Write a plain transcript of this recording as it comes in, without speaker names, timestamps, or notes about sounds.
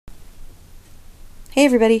Hey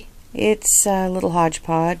everybody, it's little Hodge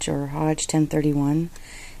Podge or Hodge 1031,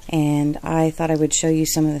 and I thought I would show you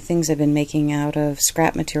some of the things I've been making out of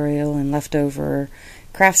scrap material and leftover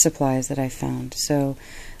craft supplies that I found. So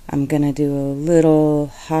I'm going to do a little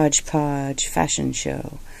Hodge Podge fashion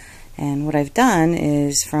show. And what I've done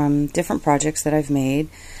is, from different projects that I've made,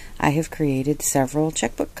 I have created several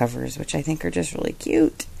checkbook covers, which I think are just really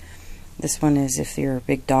cute. This one is if you're a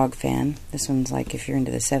big dog fan. This one's like if you're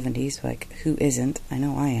into the 70s, like who isn't? I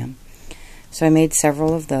know I am. So I made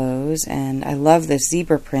several of those, and I love this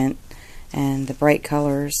zebra print and the bright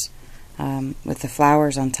colors with the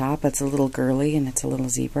flowers on top. It's a little girly and it's a little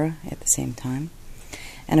zebra at the same time.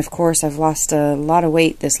 And of course I've lost a lot of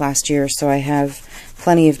weight this last year, so I have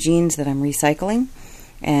plenty of jeans that I'm recycling,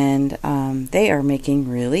 and they are making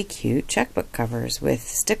really cute checkbook covers with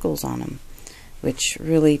stickles on them, which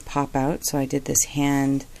really pop out. So I did this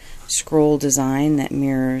hand scroll design that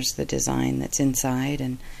mirrors the design that's inside,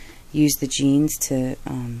 and used the jeans to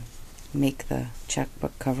make the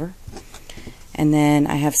checkbook cover. And then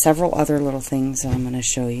I have several other little things that I'm going to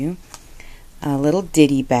show you. A little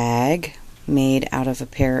ditty bag made out of a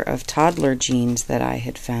pair of toddler jeans that I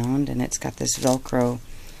had found, and it's got this Velcro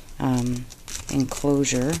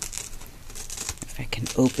enclosure, if I can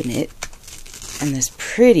open it, and this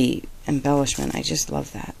pretty embellishment. I just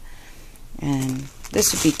love that. And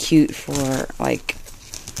this would be cute for like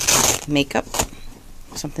makeup,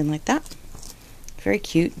 something like that. Very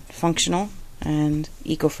cute, functional, and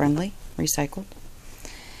eco-friendly, recycled.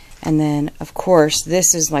 And then of course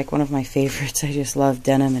this is like one of my favorites. I just love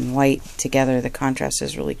denim and white together. The contrast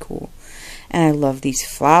is really cool. And I love these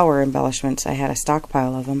flower embellishments. I had a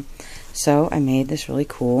stockpile of them, so I made this really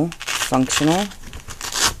cool, functional,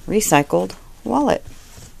 recycled wallet.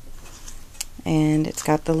 And it's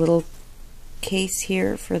got the little case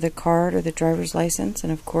here for the card or the driver's license,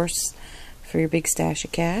 and of course for your big stash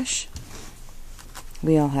of cash.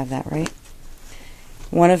 We all have that, right?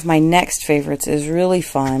 One of my next favorites is really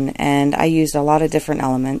fun, and I used a lot of different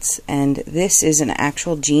elements, and this is an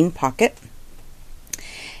actual jean pocket,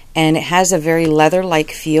 and it has a very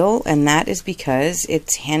leather-like feel, and that is because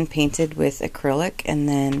it's hand painted with acrylic, and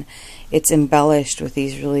then it's embellished with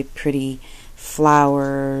these really pretty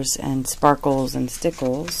flowers and sparkles and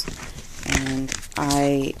stickles. And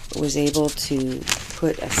I was able to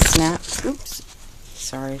put a snap,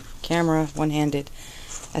 camera one-handed,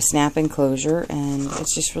 a snap enclosure, and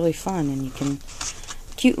it's just really fun. And you can,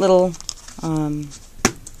 cute little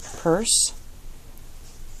purse.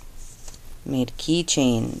 Made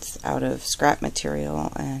keychains out of scrap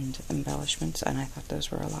material and embellishments, and I thought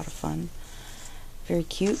those were a lot of fun. Very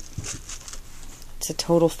cute. It's a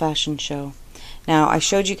total fashion show. Now, I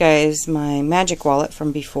showed you guys my magic wallet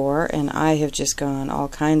from before, and I have just gone all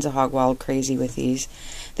kinds of hog wild crazy with these.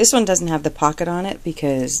 This one doesn't have the pocket on it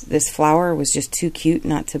because this flower was just too cute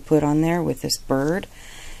not to put on there with this bird.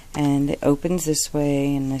 And it opens this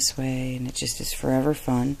way, and it just is forever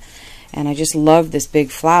fun. And I just love this big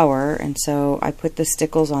flower, and so I put the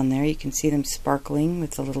stickles on there. You can see them sparkling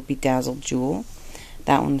with a little bedazzled jewel.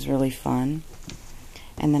 That one's really fun.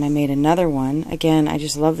 And then I made another one. Again, I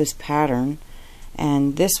just love this pattern.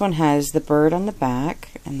 And this one has the bird on the back,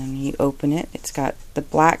 and then you open it. It's got the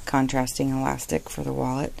black contrasting elastic for the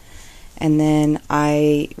wallet. And then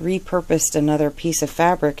I repurposed another piece of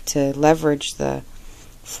fabric to leverage the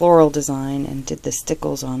floral design and did the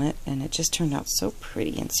stickles on it, and it just turned out so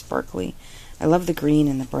pretty and sparkly. I love the green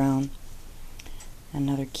and the brown.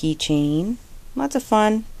 Another keychain. Lots of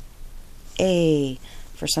fun. A,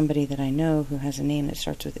 for somebody that I know who has a name that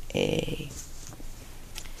starts with A.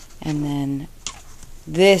 And then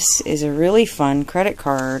this is a really fun credit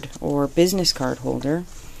card or business card holder,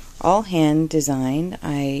 all hand designed.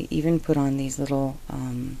 I even put on these little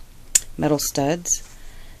metal studs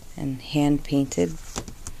and hand painted,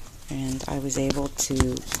 and I was able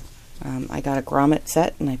to, I got a grommet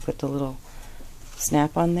set and I put the little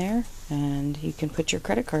snap on there, and you can put your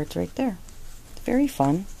credit cards right there. It's very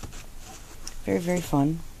fun. Very, very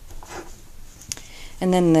fun.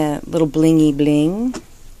 And then the little blingy bling.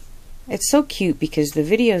 It's so cute because the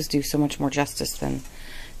videos do so much more justice than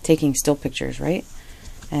taking still pictures, right?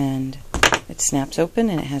 And it snaps open,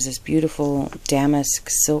 and it has this beautiful damask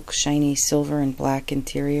silk shiny silver and black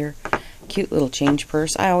interior. Cute little change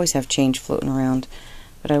purse. I always have change floating around,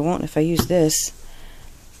 but I won't if I use this.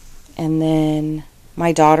 And then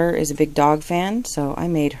my daughter is a big dog fan, so I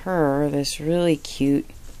made her this really cute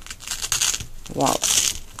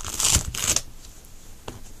wallet.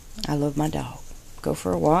 I love my dog. Go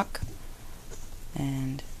for a walk,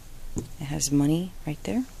 and it has money right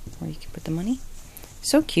there where you can put the money.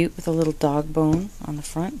 So cute, with a little dog bone on the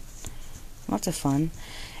front. lots of fun.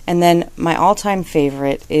 And then my all-time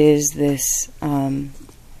favorite is this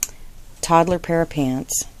toddler pair of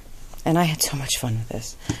pants. And I had so much fun with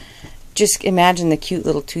this. Just imagine the cute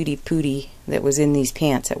little Tootie Pootie that was in these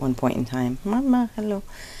pants at one point in time. Mama, hello.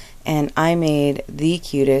 And I made the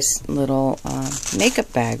cutest little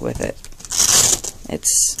makeup bag with it.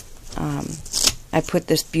 It's, I put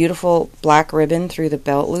this beautiful black ribbon through the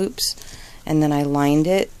belt loops, and then I lined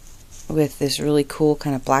it with this really cool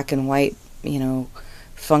kind of black and white, you know,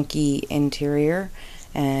 funky interior.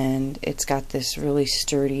 And it's got this really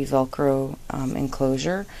sturdy Velcro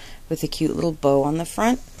enclosure with a cute little bow on the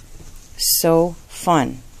front. So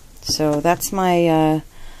fun. So that's my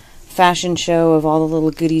fashion show of all the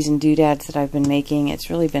little goodies and doodads that I've been making. It's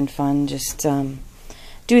really been fun just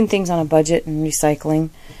doing things on a budget and recycling,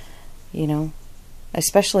 you know. I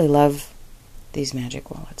especially love these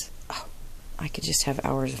magic wallets. Oh, I could just have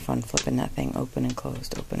hours of fun flipping that thing open and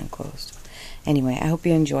closed, open and closed. Anyway, I hope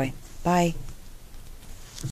you enjoy. Bye.